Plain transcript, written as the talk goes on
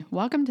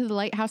Welcome to the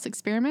Lighthouse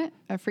Experiment,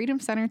 a Freedom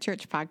Center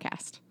Church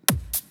podcast.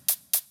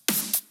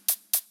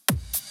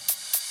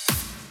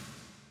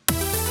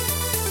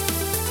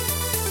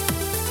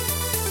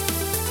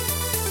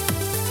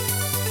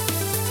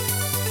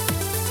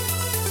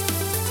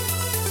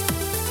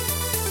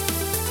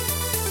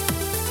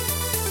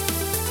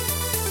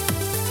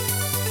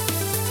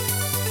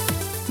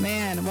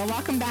 Well,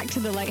 welcome back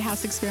to the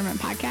Lighthouse Experiment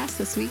podcast.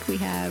 This week we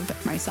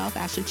have myself,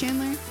 Ashley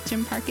Chandler,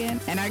 Jim Parkin,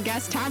 and our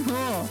guest, Tom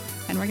Houle.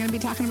 And we're going to be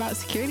talking about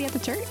security at the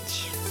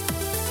church.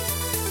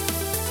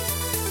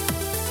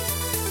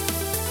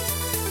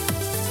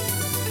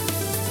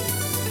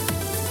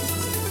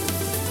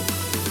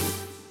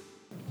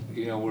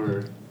 You know,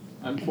 we're,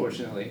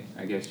 unfortunately,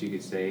 I guess you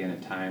could say, in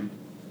a time,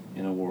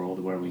 in a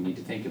world where we need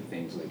to think of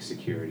things like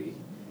security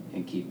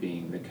and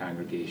keeping the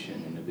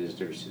congregation and the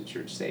visitors to the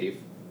church safe.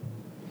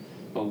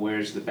 But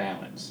where's the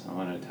balance? I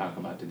want to talk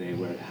about today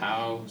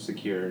how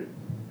secure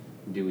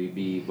do we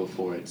be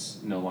before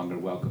it's no longer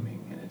welcoming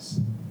and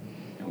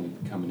we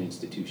become an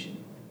institution.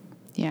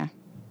 Yeah.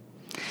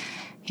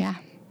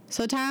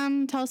 So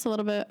Tom, tell us a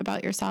little bit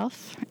about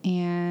yourself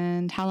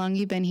and how long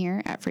you've been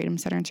here at Freedom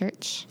Center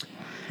Church.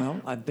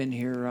 Well, I've been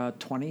here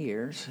 20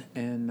 years,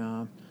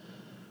 and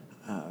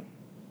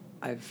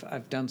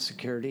I've done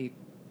security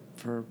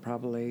for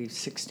probably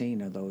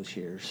 16 of those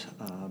years.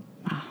 Wow.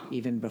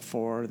 Even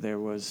before there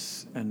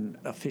was an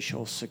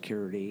official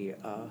security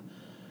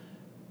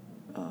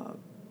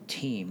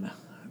team.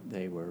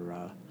 They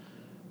were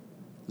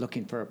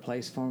looking for a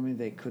place for me.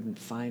 They couldn't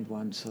find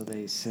one, so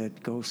they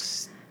said, go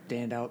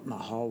stand out in the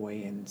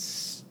hallway and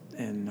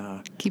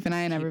keep an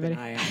eye on everybody.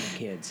 Keep an eye on the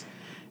kids.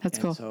 That's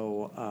cool.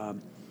 So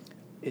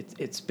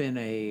it's been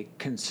a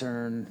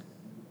concern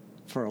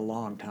for a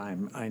long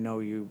time. I know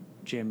you,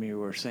 Jim, you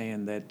were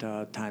saying that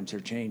times are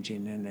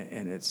changing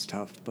and it's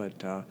tough,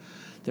 but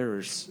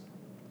there's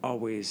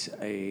always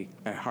a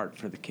heart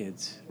for the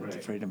kids at the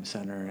Freedom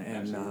Center,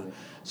 and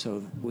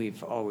so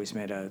we've always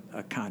made a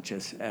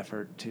conscious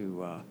effort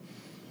to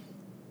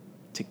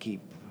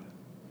keep.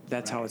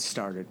 That's how it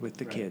started with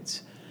the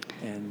kids,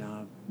 and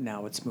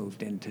now it's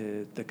moved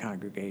into the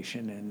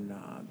congregation and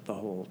the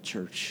whole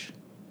church.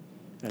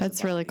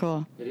 That's really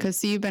cool,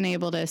 because you've been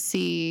able to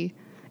see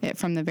it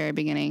from the very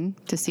beginning,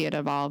 to see it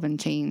evolve and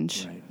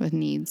change with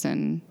needs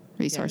and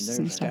resources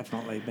and stuff.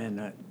 There's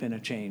definitely been a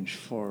change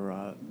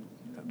for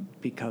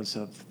because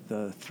of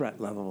the threat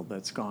level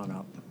that's gone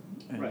up.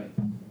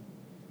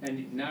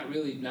 And not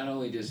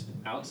only just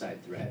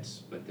outside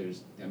threats, but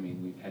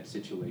we've had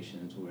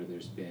situations where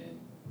there's been,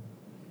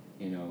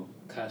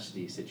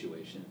 custody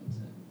situations.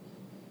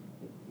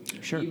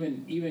 And sure.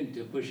 Even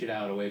to push it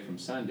out away from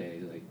Sunday,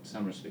 like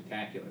Summer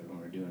Spectacular, when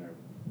we're doing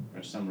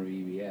our summer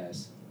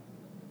EBS,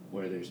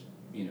 where there's,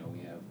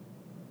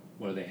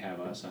 where they have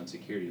us on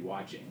security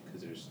watching,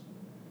 because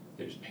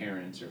there's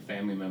parents or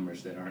family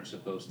members that aren't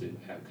supposed to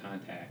have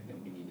contact,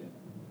 and we need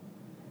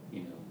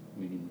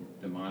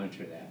to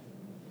monitor that.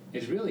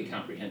 It's really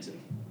comprehensive,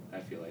 I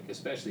feel like,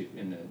 especially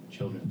in the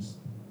children's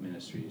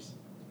ministries.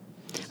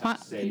 It's how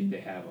safe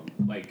they have them.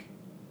 Like,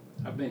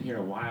 I've been here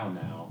a while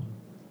now,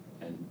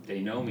 and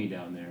they know me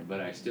down there, but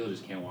I still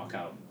just can't walk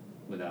out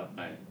without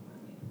my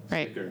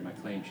sticker, my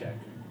claim check,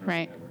 or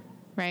whatever.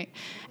 Right.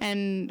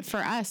 And for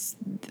us,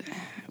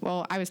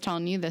 well, I was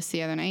telling you this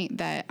the other night,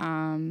 that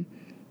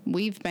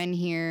we've been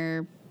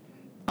here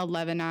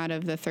 11 out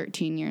of the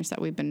 13 years that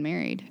we've been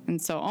married.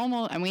 And so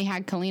and we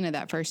had Kalina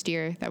that first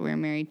year that we were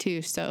married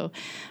too. So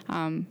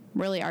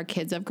really our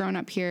kids have grown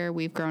up here.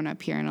 We've grown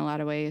up here in a lot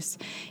of ways.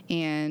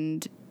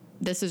 And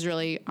this is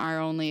really our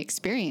only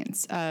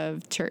experience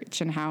of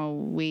church and how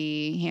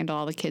we handle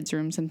all the kids'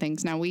 rooms and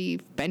things. Now,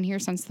 we've been here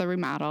since the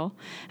remodel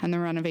and the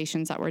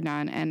renovations that were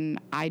done,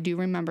 and I do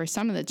remember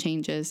some of the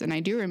changes, and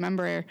I do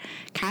remember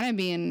kind of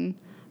being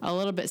a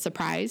little bit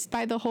surprised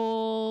by the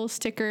whole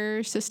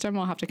sticker system.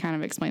 We'll have to kind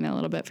of explain that a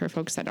little bit for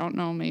folks that don't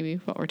know maybe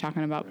what we're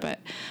talking about, but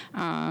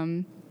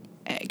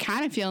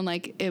kind of feeling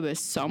like it was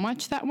so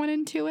much that went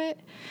into it.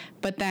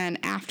 But then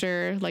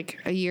after like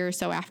a year or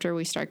so after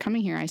we started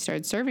coming here, I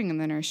started serving in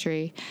the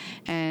nursery.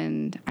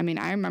 And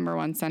I remember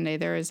one Sunday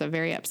there was a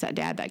very upset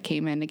dad that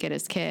came in to get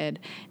his kid,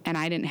 and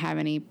I didn't have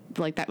any,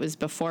 like, that was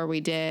before we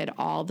did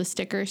all the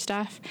sticker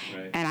stuff.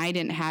 And I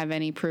didn't have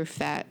any proof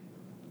that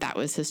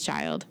was his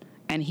child.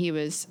 And he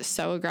was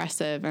so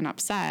aggressive and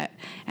upset,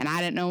 and I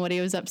didn't know what he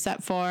was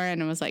upset for,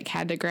 and it was like,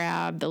 had to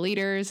grab the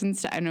leaders and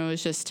stuff. And it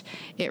was just,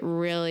 it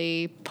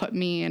really put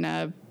me in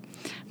a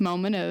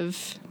moment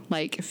of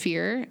like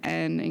fear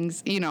and,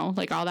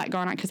 like all that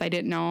going on, because I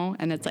didn't know.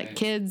 And it's like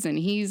kids, and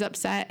he's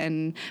upset,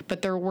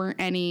 but there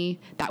weren't any.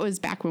 That was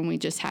back when we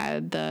just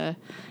had the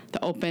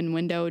open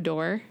window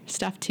door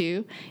stuff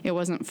too. It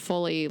wasn't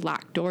fully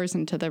locked doors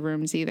into the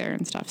rooms either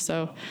and stuff.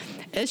 So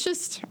it's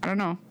just, I don't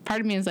know.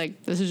 Part of me is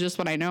like, this is just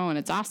what I know, and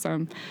it's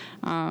awesome.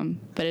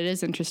 But it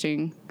is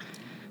interesting.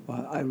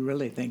 Well, I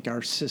really think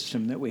our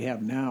system that we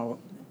have now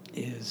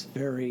is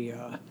very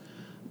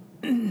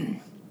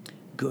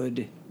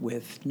good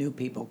with new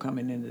people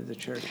coming into the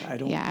church. I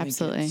don't think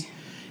absolutely.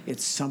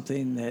 it's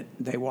something that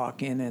they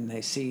walk in and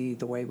they see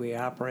the way we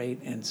operate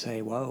and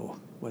say, whoa,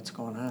 what's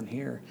going on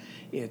here?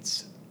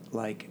 It's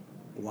like,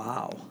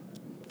 wow,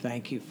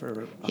 thank you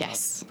for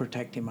Yes.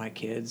 protecting my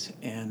kids.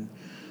 And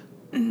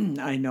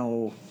I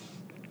know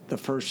the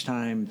first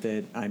time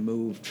that I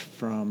moved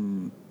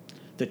from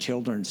the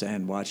children's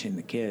end watching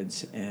the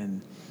kids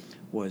and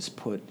was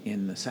put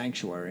in the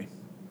sanctuary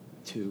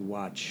to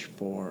watch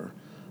for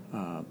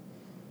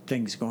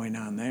things going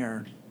on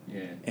there.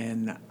 Yeah.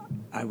 And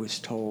I was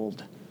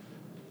told,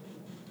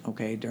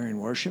 okay, during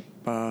worship,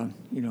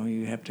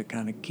 you have to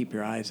kind of keep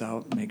your eyes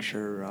out, make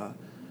sure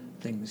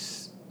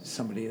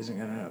somebody isn't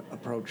going to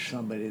approach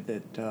somebody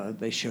that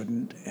they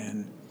shouldn't.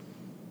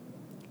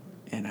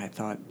 And I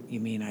thought, you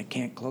mean I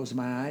can't close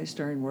my eyes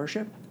during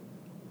worship?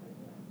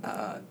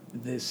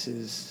 This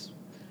is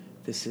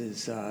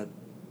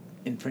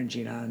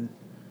infringing on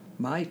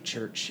my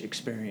church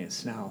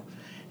experience now.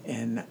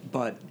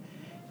 But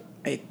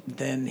it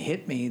then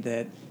hit me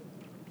that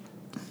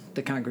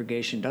the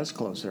congregation does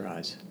close their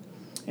eyes.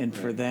 And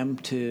for them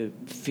to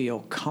feel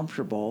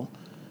comfortable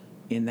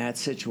in that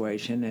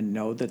situation and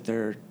know that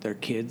their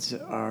kids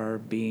are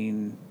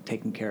being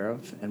taken care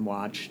of and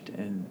watched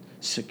and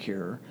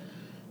secure,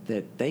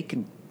 that they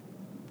can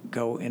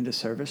go into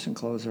service and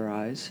close their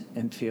eyes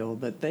and feel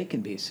that they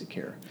can be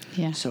secure.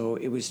 Yeah. So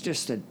it was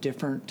just a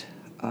different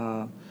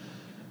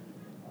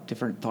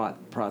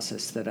thought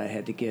process that I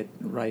had to get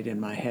right in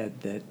my head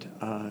that,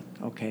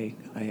 okay,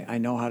 I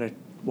know how to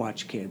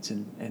watch kids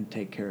and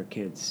take care of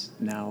kids.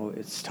 Now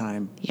it's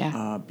time,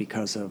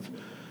 because of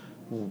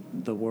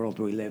the world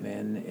we live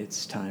in,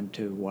 it's time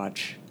to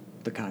watch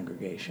the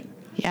congregation.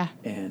 Yeah.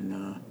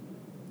 And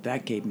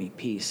that gave me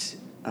peace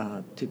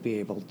to be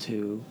able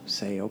to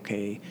say,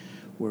 okay,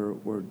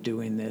 we're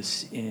doing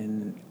this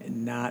in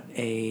not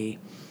a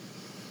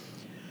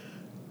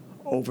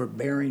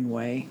overbearing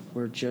way.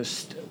 We're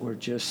just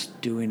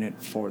doing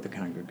it for the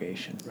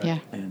congregation. Right. Yeah.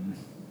 And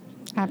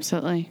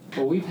Absolutely.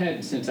 Well, we've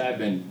had, since I've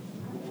been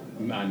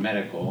on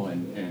medical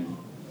and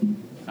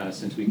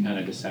since we kind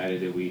of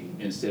decided that we,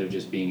 instead of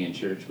just being in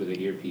church with an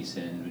earpiece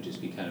in, would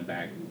just be kind of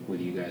back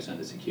with you guys on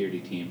the security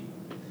team.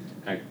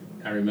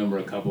 I remember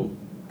a couple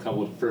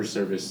of first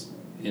service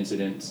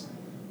incidents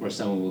where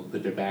someone will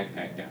put their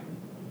backpack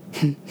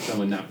down.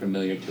 Someone not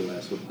familiar to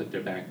us will put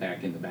their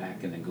backpack in the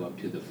back and then go up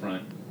to the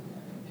front,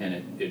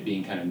 and it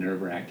being kind of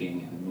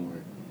nerve-wracking,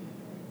 and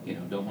we're,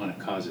 don't want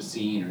to cause a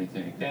scene or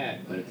anything like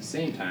that, but at the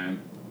same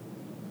time,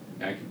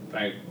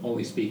 I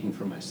only speaking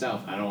for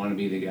myself, I don't want to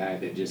be the guy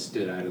that just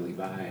stood idly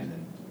by and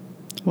then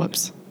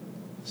Whoops.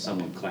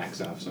 someone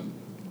clacks off some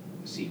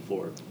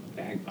C4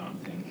 bag bomb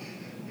thing.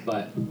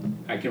 But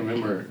I can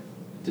remember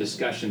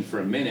discussion for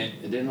a minute.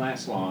 It didn't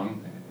last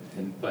long,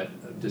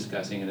 but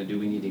discussing, do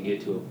we need to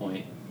get to a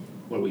point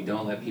where we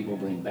don't let people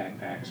bring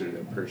backpacks or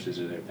their purses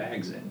or their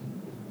bags in?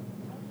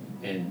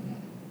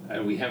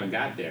 And we haven't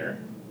got there,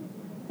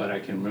 but I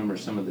can remember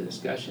some of the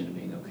discussion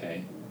being,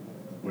 okay,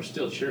 we're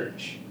still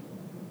church,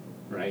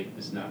 right?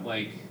 It's not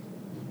like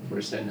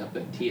we're setting up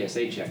a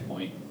TSA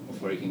checkpoint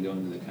before you can go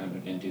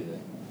into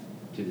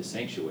the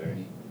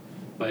sanctuary.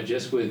 But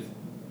just with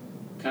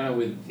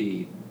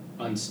the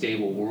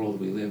unstable world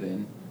we live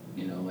in,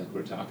 like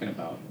we're talking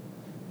about,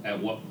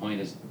 at what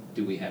point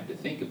do we have to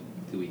think of,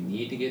 do we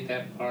need to get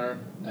that far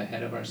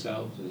ahead of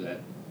ourselves?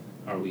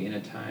 Are we in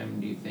a time,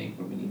 do you think,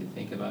 where we need to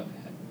think about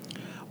that?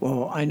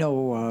 well, I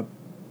know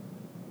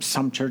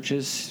some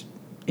churches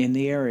in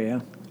the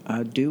area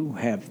do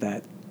have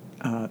that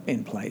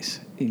in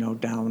place,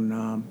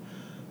 down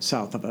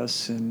south of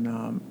us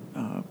and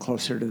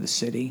closer to the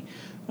city.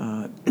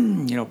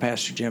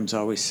 Pastor Jim's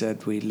always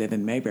said we live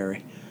in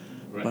Mayberry,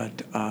 Right.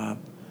 but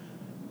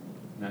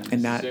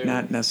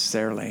not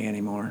necessarily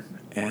anymore.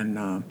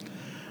 And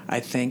I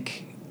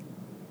think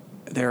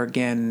there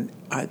again,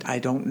 I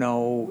don't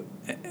know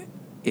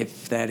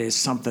if that is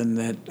something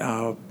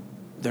that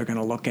they're going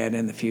to look at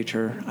in the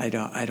future. I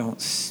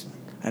don't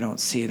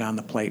see it on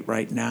the plate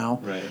right now.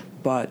 Right.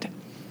 But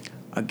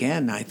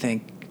again, I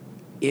think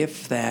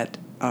if that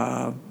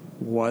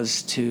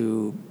was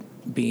to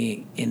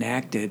be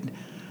enacted,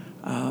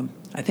 I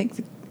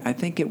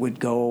think it would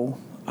go.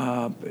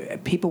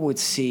 People would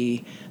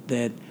see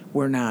that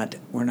we're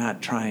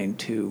not trying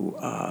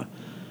to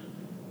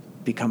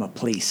become a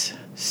police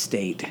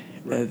state.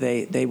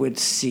 Right. They would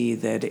see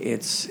that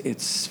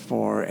it's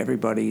for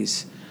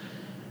everybody's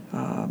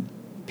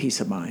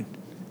peace of mind.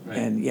 Right.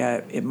 And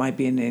yeah, it might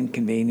be an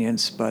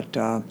inconvenience, but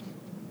in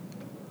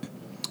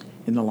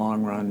the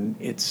long run,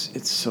 it's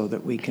so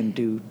that we can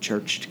do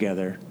church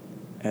together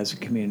as a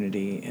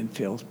community and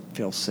feel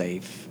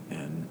safe.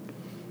 And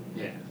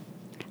Yeah.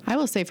 I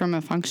will say from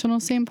a functional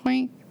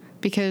standpoint,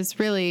 because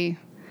really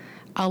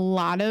a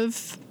lot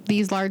of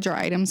these larger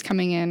items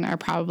coming in are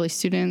probably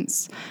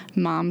students,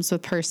 moms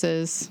with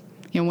purses,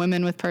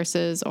 women with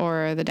purses,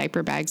 or the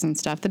diaper bags and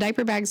stuff. The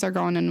diaper bags are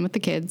going in with the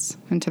kids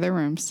into their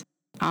rooms.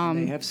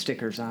 they have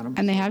stickers on them.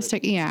 And they have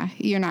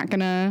they're not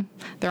gonna,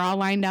 they're all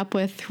lined up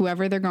with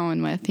whoever they're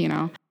going with,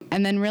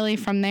 And then really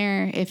from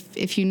there,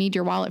 if you need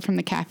your wallet from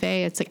the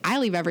cafe, it's like I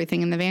leave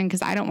everything in the van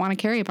because I don't want to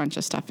carry a bunch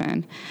of stuff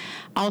in.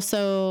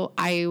 Also,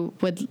 I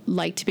would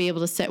like to be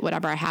able to sit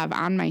whatever I have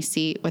on my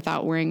seat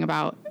without worrying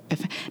about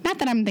not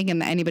that I'm thinking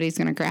that anybody's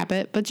going to grab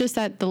it, but just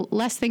that the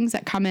less things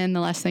that come in, the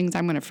less things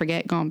I'm going to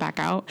forget going back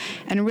out.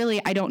 And really,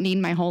 I don't need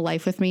my whole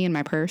life with me and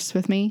my purse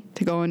with me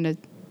to go into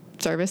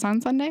service on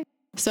Sunday.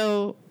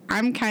 So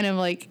I'm kind of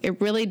like,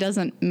 it really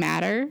doesn't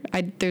matter.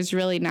 There's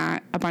really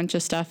not a bunch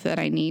of stuff that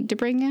I need to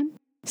bring in.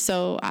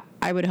 So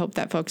I would hope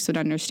that folks would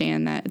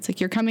understand that it's like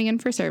you're coming in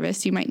for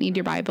service. You might need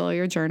your Bible or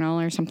your journal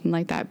or something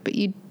like that, but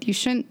you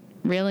shouldn't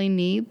really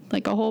need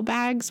like a whole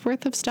bag's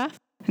worth of stuff.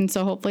 And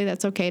so hopefully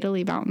that's okay to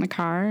leave out in the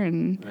car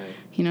and,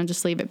 Right.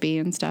 Just leave it be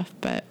and stuff.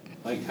 But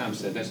Like Tom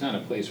said, that's not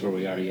a place where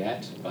we are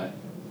yet, but,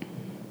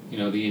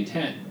 the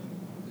intent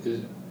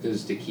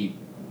is to keep,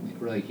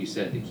 like you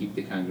said, to keep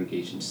the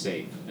congregation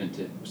safe and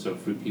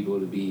for people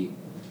to be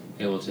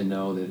able to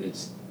know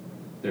that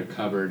they're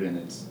covered and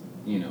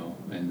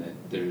and that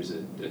there's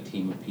a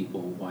team of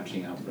people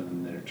watching out for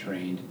them that are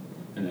trained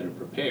and that are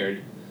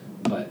prepared.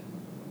 But,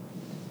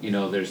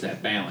 there's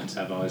that balance.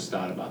 I've always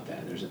thought about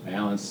that. There's a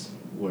balance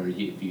where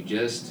if you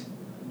just,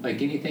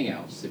 like anything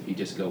else, if you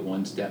just go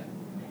one step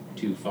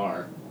too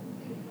far,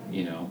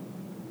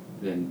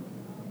 then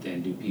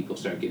do people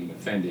start getting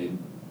offended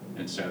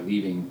and start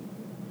leaving?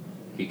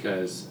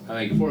 Because,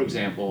 like, for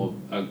example,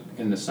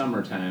 in the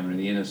summertime or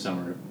the end of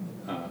summer,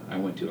 I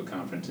went to a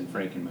conference in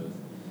Frankenmuth,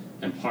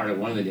 and part of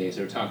one of the days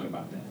they were talking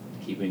about that,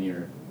 keeping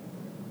your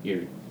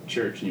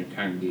church and your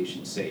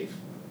congregation safe.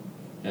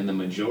 And the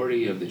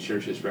majority of the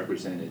churches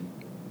represented,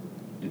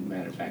 as a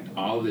matter of fact,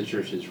 all of the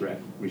churches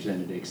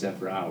represented except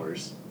for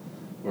ours,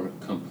 were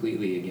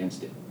completely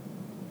against it.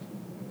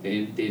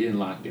 They didn't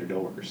lock their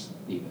doors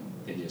even.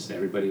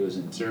 Everybody was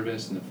in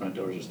service and the front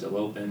doors are still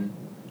open.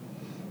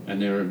 And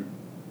there were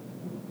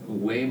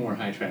way more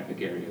high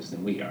traffic areas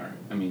than we are.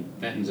 I mean,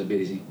 Benton's a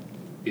busy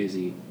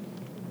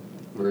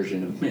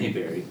version of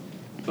Mayberry,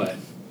 but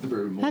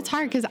that's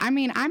hard because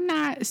I'm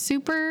not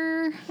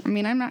super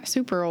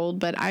old,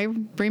 but I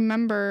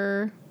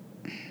remember,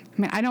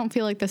 I don't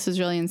feel like this is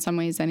really in some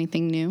ways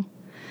anything new.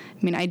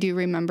 I do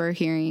remember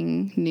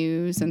hearing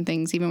news and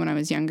things even when I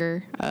was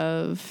younger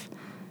of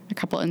a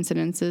couple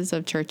incidences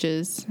of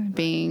churches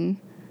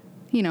being,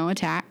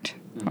 attacked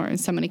or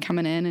somebody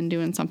coming in and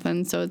doing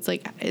something. So it's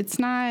like, it's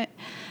not,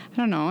 I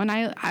don't know. And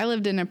I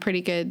lived in a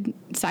pretty good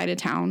side of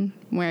town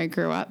where I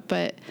grew up,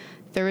 but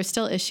there were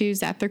still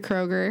issues at the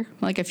Kroger,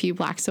 like a few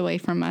blocks away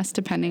from us,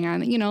 depending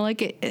on,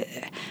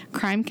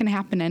 crime can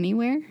happen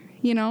anywhere,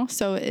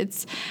 So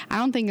I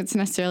don't think it's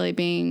necessarily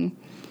being,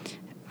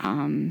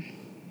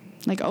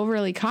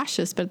 overly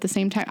cautious, but at the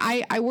same time,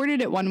 I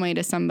worded it one way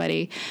to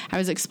somebody. I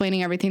was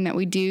explaining everything that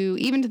we do,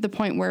 even to the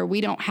point where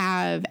we don't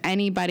have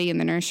anybody in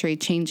the nursery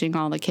changing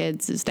all the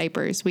kids'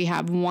 diapers. We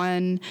have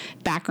one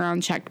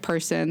background checked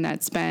person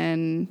that's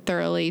been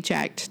thoroughly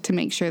checked to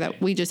make sure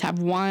that we just have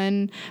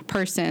one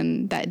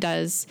person that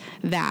does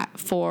that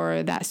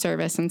for that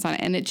service and so on.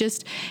 And it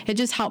just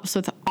helps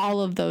with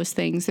all of those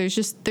things.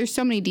 There's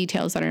so many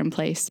details that are in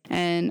place,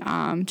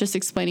 and just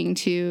explaining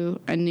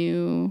to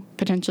a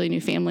potentially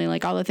new family,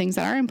 like all the things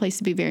that are in place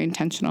to be very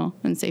intentional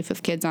and safe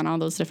with kids on all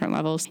those different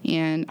levels.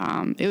 And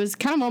it was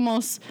kind of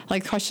almost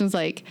like questions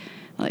like,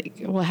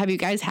 well, have you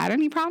guys had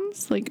any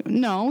problems? Like,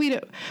 no,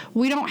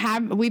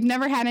 we've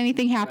never had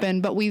anything happen,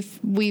 but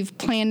we've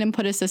planned and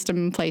put a system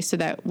in place so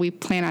that we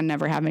plan on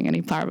never having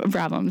any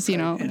problems,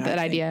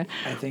 idea.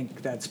 I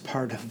think that's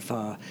part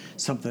of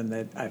something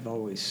that I've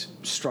always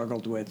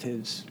struggled with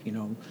is,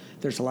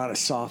 there's a lot of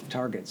soft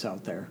targets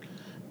out there,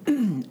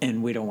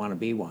 and we don't want to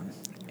be one.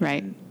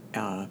 Right. And,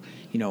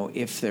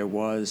 if there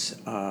was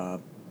a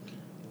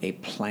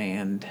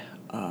planned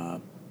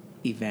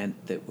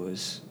event that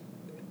was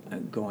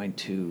going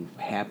to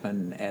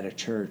happen at a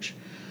church,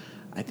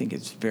 I think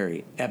it's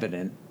very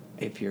evident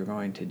if you're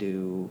going to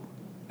do,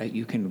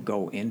 you can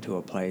go into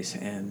a place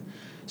and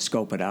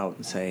scope it out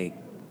and say,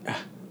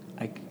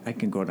 I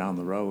can go down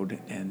the road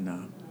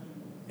and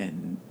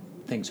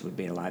things would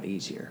be a lot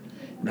easier.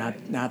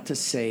 Not to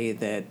say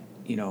that,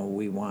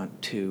 we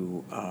want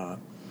to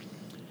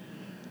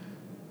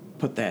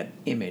put that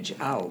image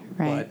out,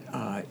 right.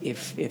 But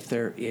if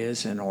there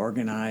is an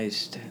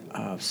organized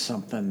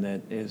something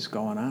that is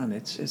going on,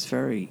 it's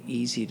very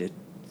easy to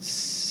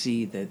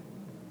see that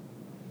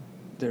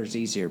there's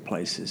easier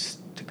places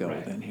to go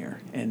than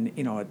here. And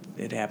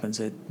it happens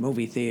at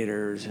movie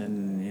theaters,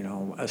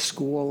 and a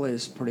school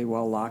is pretty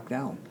well locked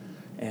down,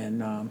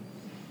 and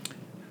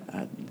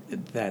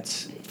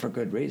that's for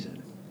good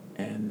reason.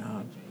 And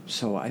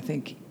so I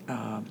think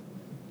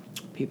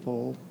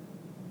people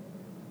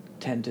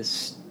tend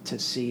to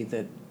see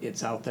that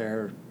it's out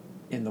there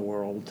in the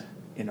world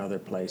in other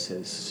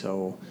places,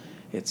 so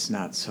it's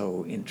not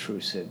so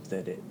intrusive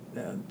that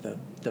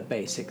the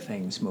basic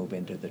things move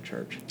into the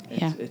church.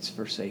 It's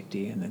for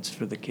safety, and it's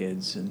for the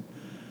kids and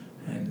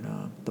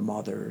the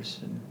mothers,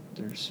 and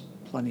there's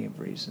plenty of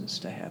reasons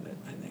to have it,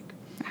 I think.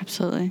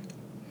 Absolutely.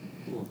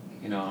 Well,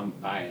 I'm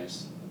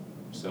biased,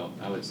 so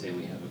I would say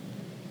we have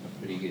a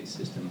pretty good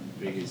system,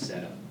 pretty good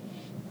setup.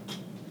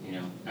 You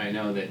know, I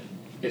know that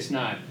it's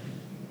not.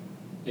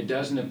 It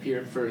doesn't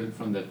appear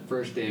from the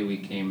first day we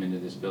came into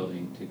this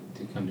building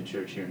to come to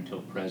church here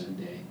until present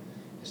day.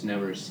 It's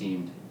never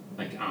seemed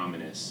like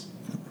ominous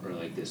or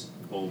like this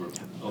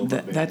overbearing.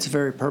 That's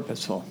very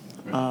purposeful.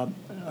 Right.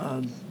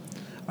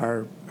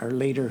 Our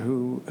leader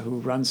who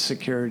runs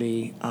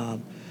security,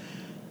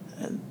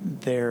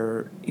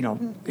 they're, you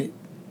know,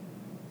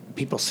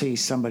 people see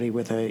somebody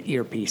with an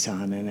earpiece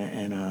on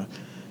and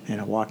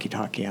a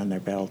walkie-talkie on their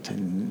belt,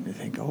 and they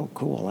think, oh,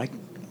 cool,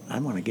 I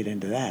want to get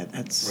into that.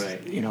 That's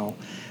right. You know,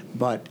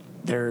 but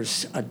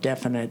there's a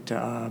definite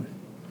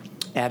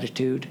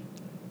attitude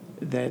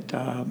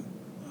that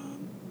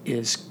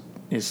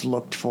is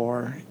looked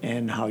for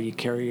in how you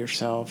carry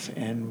yourself,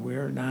 and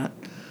we're not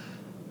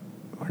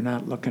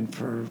looking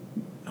for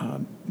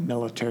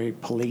military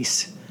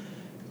police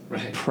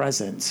Right.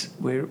 presence.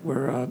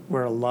 We're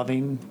a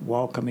loving,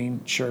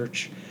 welcoming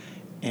church,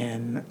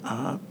 and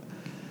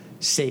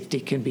safety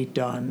can be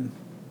done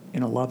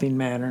in a loving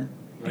manner,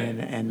 Right.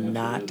 and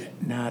not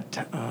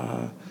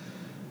Absolutely.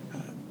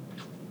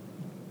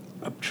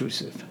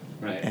 obtrusive.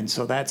 Right. And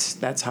so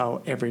that's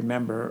how every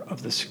member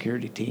of the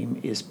security team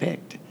is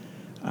picked.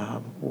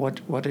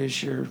 What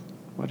is your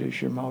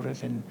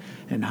motive,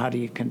 and how do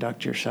you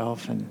conduct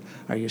yourself, and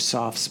are you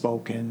soft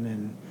spoken,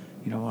 and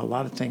you know, a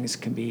lot of things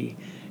can be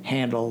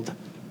handled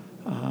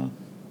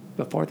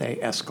before they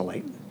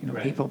escalate. You know,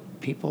 Right.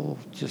 people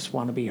just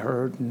want to be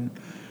heard, and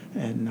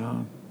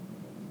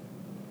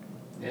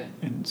Yeah.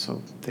 and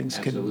so things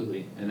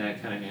Absolutely. And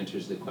that kind of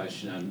answers the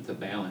question on the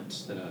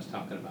balance that I was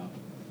talking about.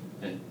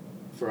 And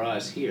for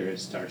us here, it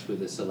starts with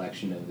the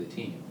selection of the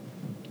team,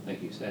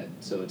 like you said.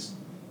 So it's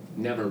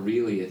never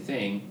really a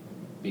thing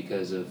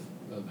because of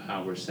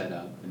how we're set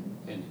up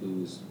and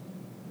who's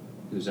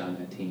on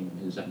that team and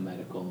who's on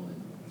medical,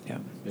 and Yeah.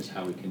 just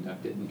how we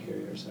conduct it and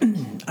carry ourselves.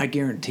 I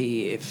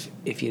guarantee if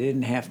you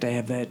didn't have to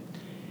have that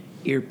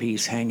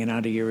earpiece hanging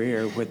out of your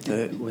ear with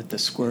the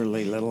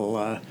squirrely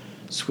little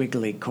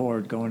squiggly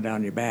cord going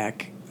down your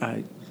back,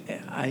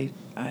 I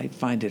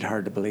find it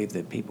hard to believe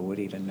that people would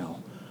even know.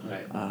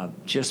 Right.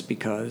 Just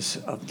because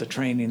of the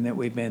training that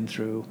we've been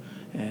through,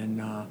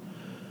 and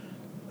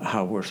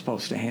how we're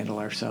supposed to handle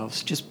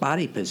ourselves. Just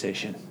body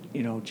position,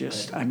 you know.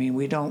 Just Right. I mean,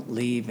 we don't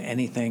leave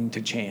anything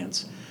to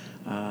chance.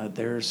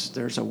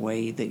 There's a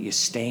way that you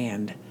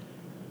stand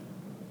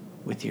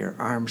with your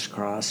arms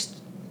crossed,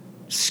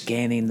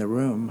 scanning the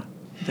room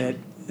that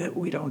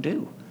we don't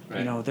do. Right.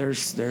 You know,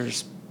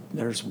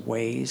 there's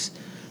ways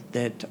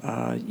that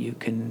you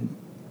can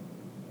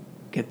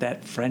get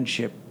that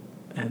friendship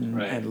and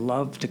Right. and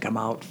love to come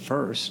out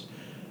first,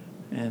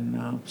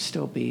 and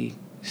still be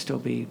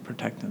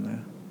protecting the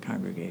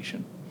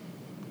congregation.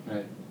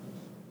 Right.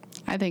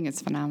 I think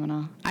it's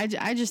phenomenal. I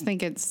just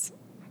think it's,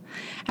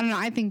 I don't know,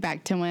 I think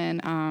back to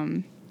when,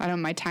 I don't know,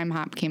 my time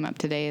hop came up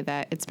today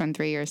that it's been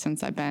 3 years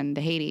since I've been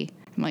to Haiti.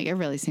 I'm like, it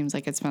really seems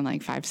like it's been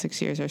like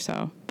 5-6 years or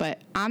so.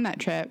 But on that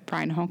trip,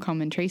 Brian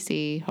Holcomb and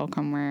Tracy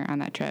Holcomb were on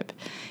that trip.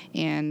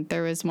 And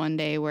there was one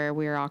day where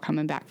we were all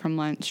coming back from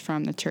lunch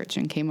from the church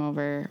and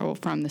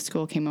from the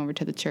school came over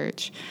to the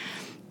church.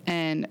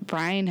 And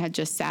Brian had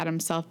just sat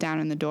himself down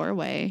in the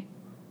doorway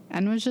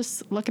and was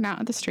just looking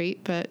out at the street,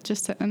 but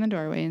just sitting in the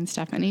doorway and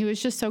stuff. And he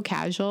was just so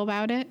casual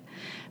about it.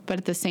 But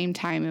at the same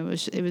time,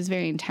 it was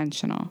very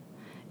intentional.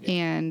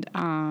 Yeah.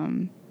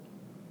 And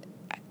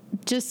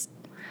just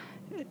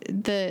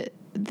the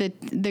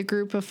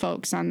group of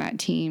folks on that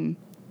team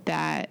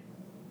that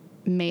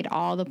made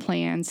all the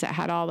plans, that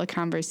had all the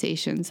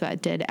conversations,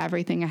 that did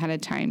everything ahead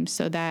of time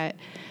so that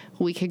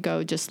we could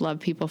go just love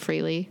people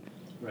freely.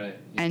 Right.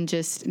 And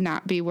just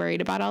not be worried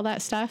about all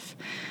that stuff.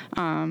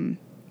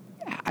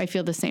 I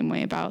feel the same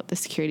way about the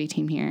security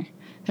team here.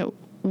 That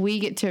we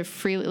get to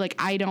freely, like,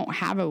 I don't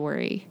have a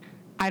worry.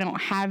 I don't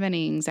have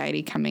any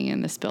anxiety coming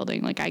in this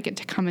building. Like, I get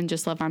to come and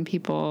just love on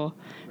people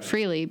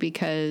freely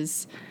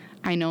because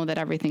I know that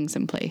everything's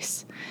in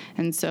place.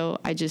 And so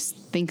I just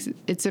think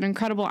it's an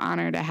incredible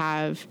honor to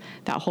have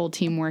that whole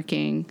team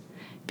working,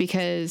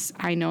 because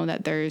I know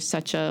that there's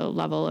such a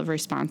level of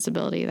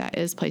responsibility that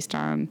is placed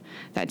on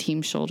that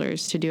team's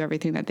shoulders to do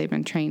everything that they've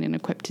been trained and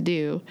equipped to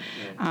do.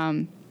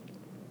 Right.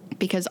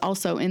 Because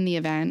also in the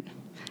event,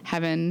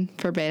 heaven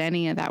forbid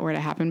any of that were to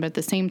happen, but at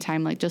the same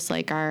time, like just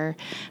like our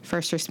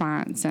first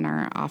response and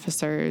our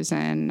officers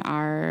and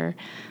our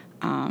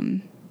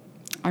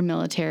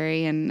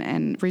military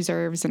and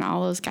reserves and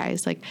all those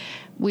guys, like,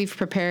 we've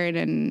prepared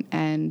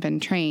and been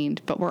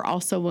trained, but we're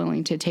also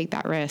willing to take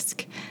that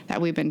risk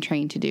that we've been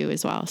trained to do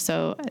as well.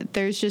 So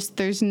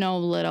there's no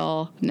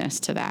littleness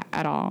to that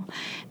at all.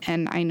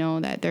 And I know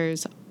that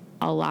there's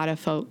a lot of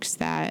folks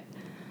that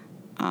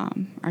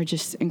are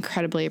just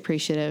incredibly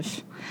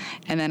appreciative.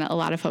 And then a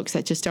lot of folks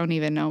that just don't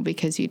even know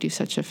because you do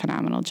such a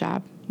phenomenal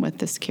job with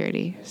the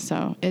security.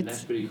 So And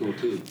that's pretty cool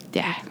too.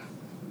 Yeah.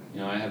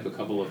 You know, I have a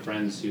couple of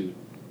friends who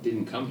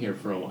didn't come here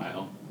for a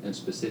while, and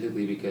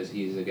specifically because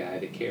he's a guy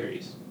that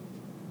carries.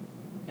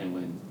 And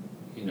when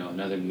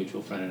another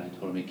mutual friend and I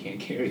told him he can't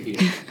carry you.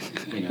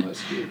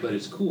 But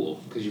it's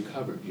cool because you're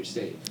covered, you're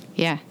safe.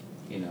 Yeah.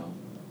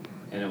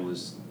 And it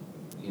was,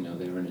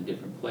 they were in a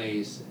different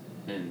place,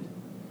 and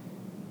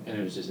it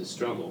was just a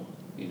struggle.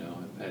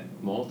 I've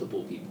had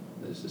multiple people.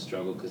 There's a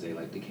struggle because they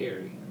like to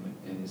carry,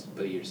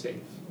 but you're safe.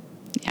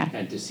 Yeah.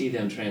 And to see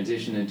them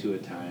transition into a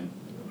time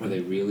where they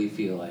really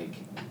feel like,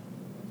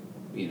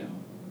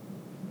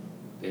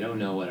 they don't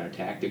know what our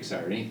tactics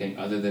are or anything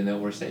other than that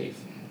we're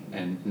safe.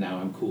 And now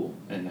I'm cool,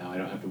 and now I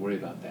don't have to worry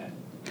about that.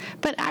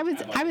 But I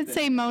would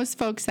say most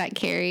folks that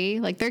carry,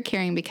 like, they're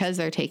carrying because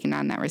they're taking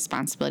on that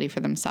responsibility for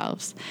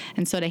themselves.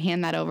 And so to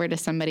hand that over to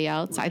somebody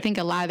else, Right. I think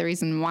a lot of the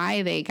reason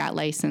why they got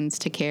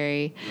licensed to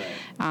carry,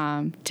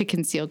 Right. to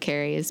conceal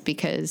carry, is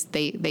because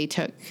they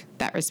took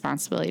that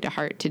responsibility to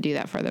heart to do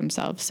that for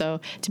themselves. So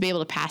to be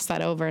able to pass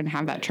that over and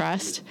have that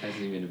trust. That's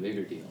even a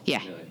bigger deal.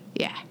 Yeah. Really.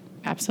 Yeah,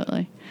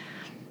 absolutely.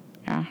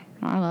 Yeah,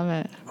 I love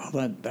it.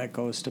 Well, that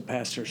goes to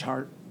Pastor's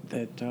heart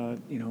that,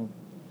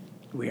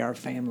 we are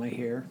family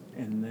here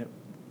and that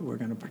we're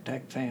going to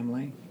protect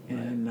family. Right.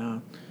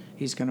 And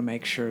he's going to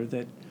make sure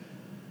that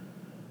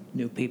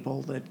new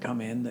people that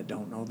come in that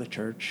don't know the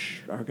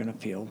church are going to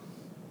feel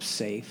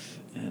safe.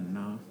 And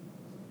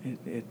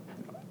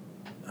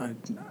I'm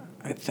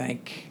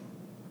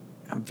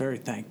very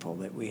thankful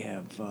that we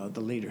have the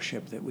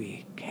leadership that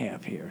we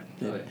have here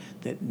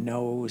that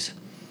knows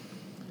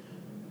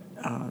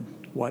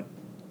what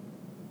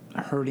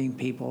hurting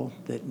people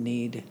that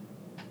need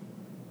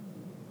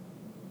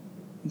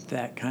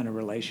that kind of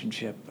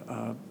relationship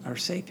are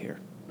safe here.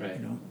 Right.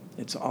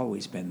 It's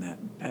always been that.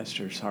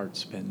 Pastor's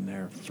heart's been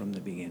there from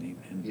the beginning.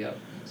 And Yep,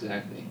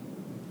 exactly.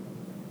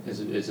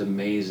 It's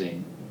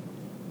amazing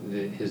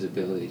his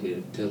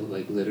ability to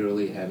like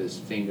literally have his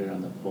finger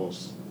on the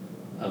pulse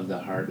of the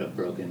heart of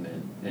broken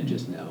men and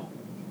just know,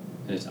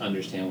 and just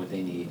understand what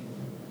they need.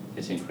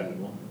 It's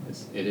incredible.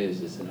 It's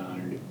an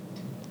honor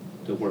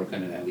to work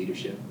under that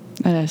leadership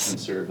It and is.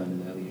 serve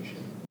under that leadership.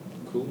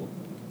 Cool.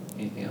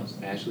 Anything else,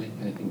 Ashley?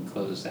 Anything to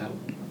close us out?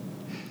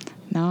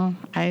 No.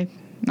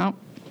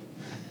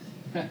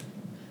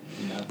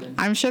 Nothing.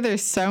 I'm sure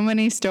there's so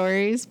many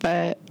stories,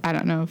 but I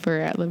don't know if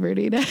we're at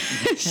liberty to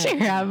share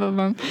half of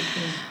them.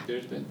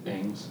 There's been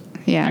things.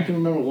 Yeah. I can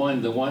remember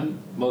the one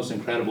most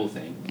incredible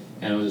thing,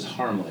 and it was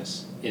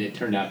harmless, and it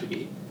turned out to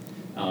be.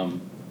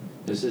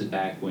 This is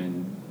back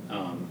when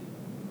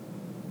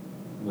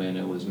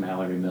it was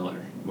Mallory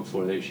Miller,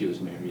 before she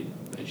was married,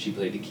 and she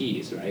played the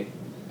keys, right?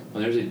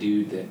 Well, there's a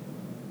dude that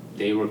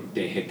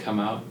they had come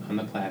out on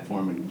the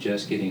platform and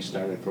just getting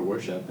started for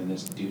worship, and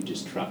this dude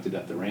just trucked it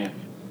up the ramp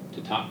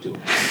to talk to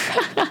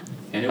her.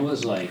 And it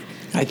was like,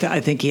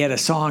 I think he had a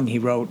song he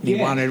wrote. And he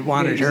wanted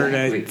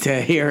exactly. her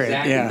to hear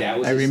Exactly. it. Yeah, That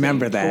was I his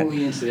remember thing. that.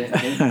 Totally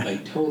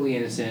incident, totally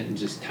innocent, and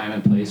just time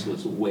and place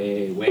was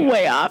way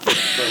Way off. But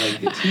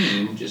like the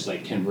team just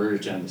like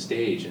converged on the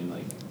stage and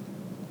like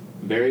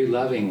very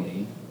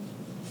lovingly,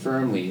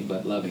 firmly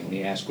but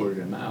lovingly escorted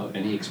him out,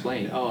 and he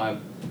explained, "Oh,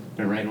 I've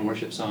been writing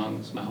worship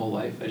songs my whole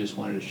life. I just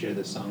wanted to share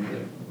this song with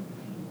her."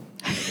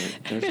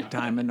 There's a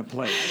time and a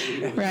place.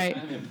 Right.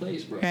 Time and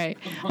place, bro. Right.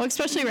 Well,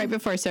 especially right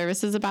before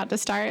service is about to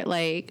start,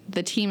 like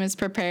the team is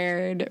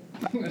prepared,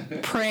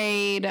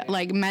 prayed,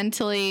 like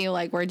mentally,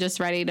 like we're just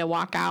ready to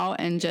walk out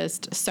and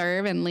just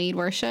serve and lead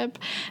worship.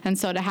 And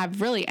so to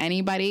have really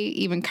anybody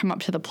even come up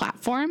to the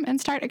platform and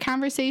start a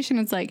conversation,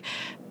 it's like,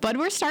 bud,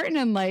 we're starting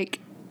in like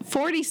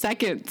 40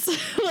 seconds.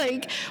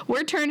 Like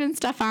we're turning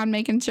stuff on,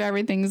 making sure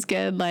everything's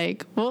good.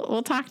 Like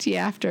we'll talk to you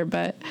after.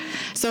 But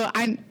so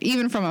I'm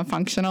even from a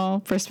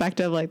functional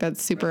perspective, like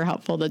that's super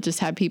helpful to just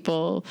have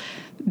people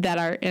that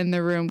are in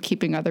the room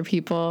keeping other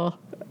people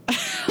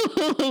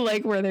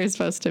like where they're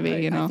supposed to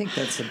be, I think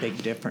that's a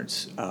big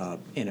difference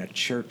in a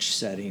church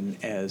setting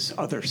as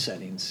other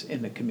settings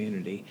in the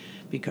community,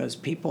 because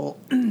people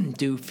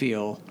do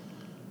feel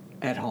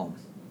at home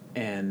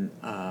and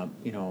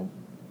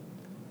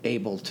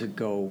able to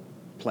go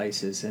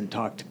places and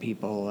talk to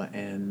people,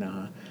 and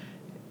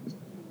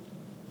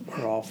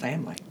we're all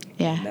family.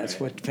 Yeah. And that's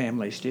what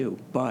families do.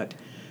 But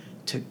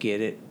to get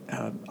it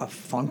a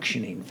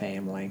functioning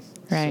family,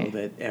 Right. so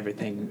that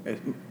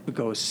everything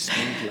goes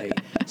smoothly,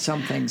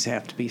 some things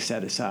have to be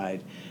set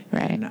aside.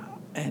 Right.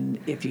 And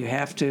if you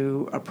have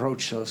to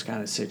approach those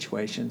kind of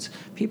situations,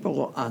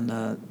 people on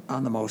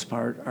the most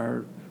part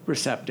are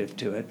receptive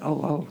to it.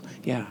 Oh,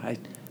 yeah, I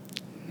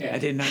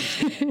didn't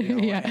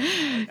understand. Yeah.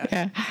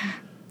 Yeah.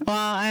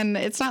 Well, and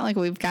it's not like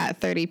we've got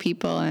 30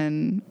 people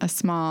in a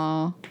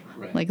small,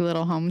 Right. like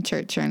little home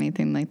church or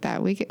anything like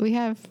that. We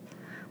have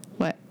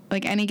what,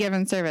 like any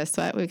given service,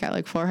 we've got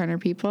like 400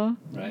 people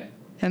Right.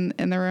 in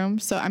the room.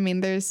 So I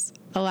mean, there's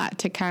a lot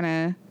to kind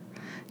of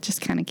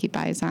keep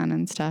eyes on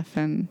and stuff,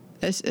 and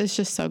it's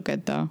just so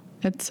good though.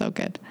 It's so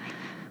good.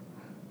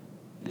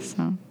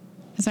 So,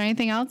 is there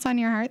anything else on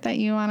your heart that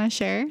you want to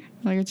share,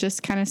 or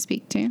just kind of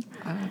speak to?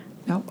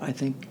 No, I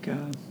think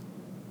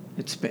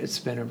it's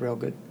been a real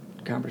good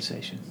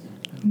conversation.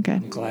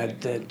 Good. I'm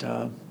glad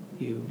that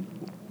you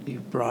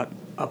brought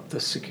up the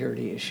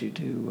security issue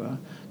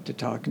to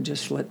talk and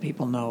just let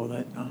people know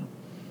that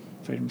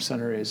Freedom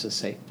Center is a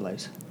safe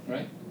place,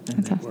 Right? and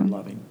That's that awesome. we're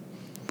loving.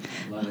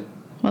 Love it.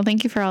 Well,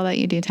 thank you for all that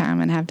you do, Tom,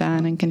 and have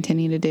done and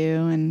continue to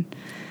do. And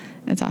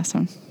it's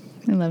awesome.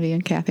 I love you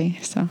and Kathy.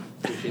 So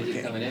Appreciate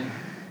you coming in.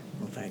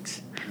 Well,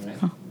 thanks. All right.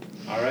 Cool.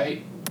 All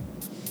right.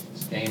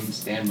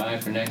 Stand by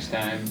for next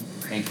time.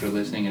 Thanks for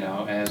listening, and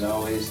as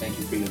always, thank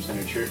you, Freedom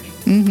Center Church,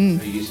 for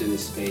the use of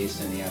this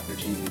space and the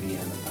opportunity to be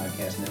on the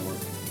podcast network.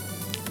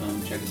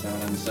 Check us out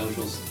on the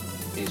socials,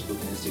 Facebook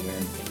and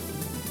Instagram.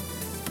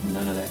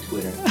 None of that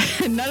Twitter.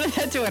 none of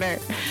that Twitter.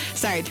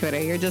 Sorry,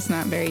 Twitter. You're just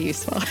not very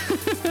useful.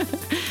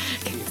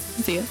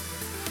 See ya.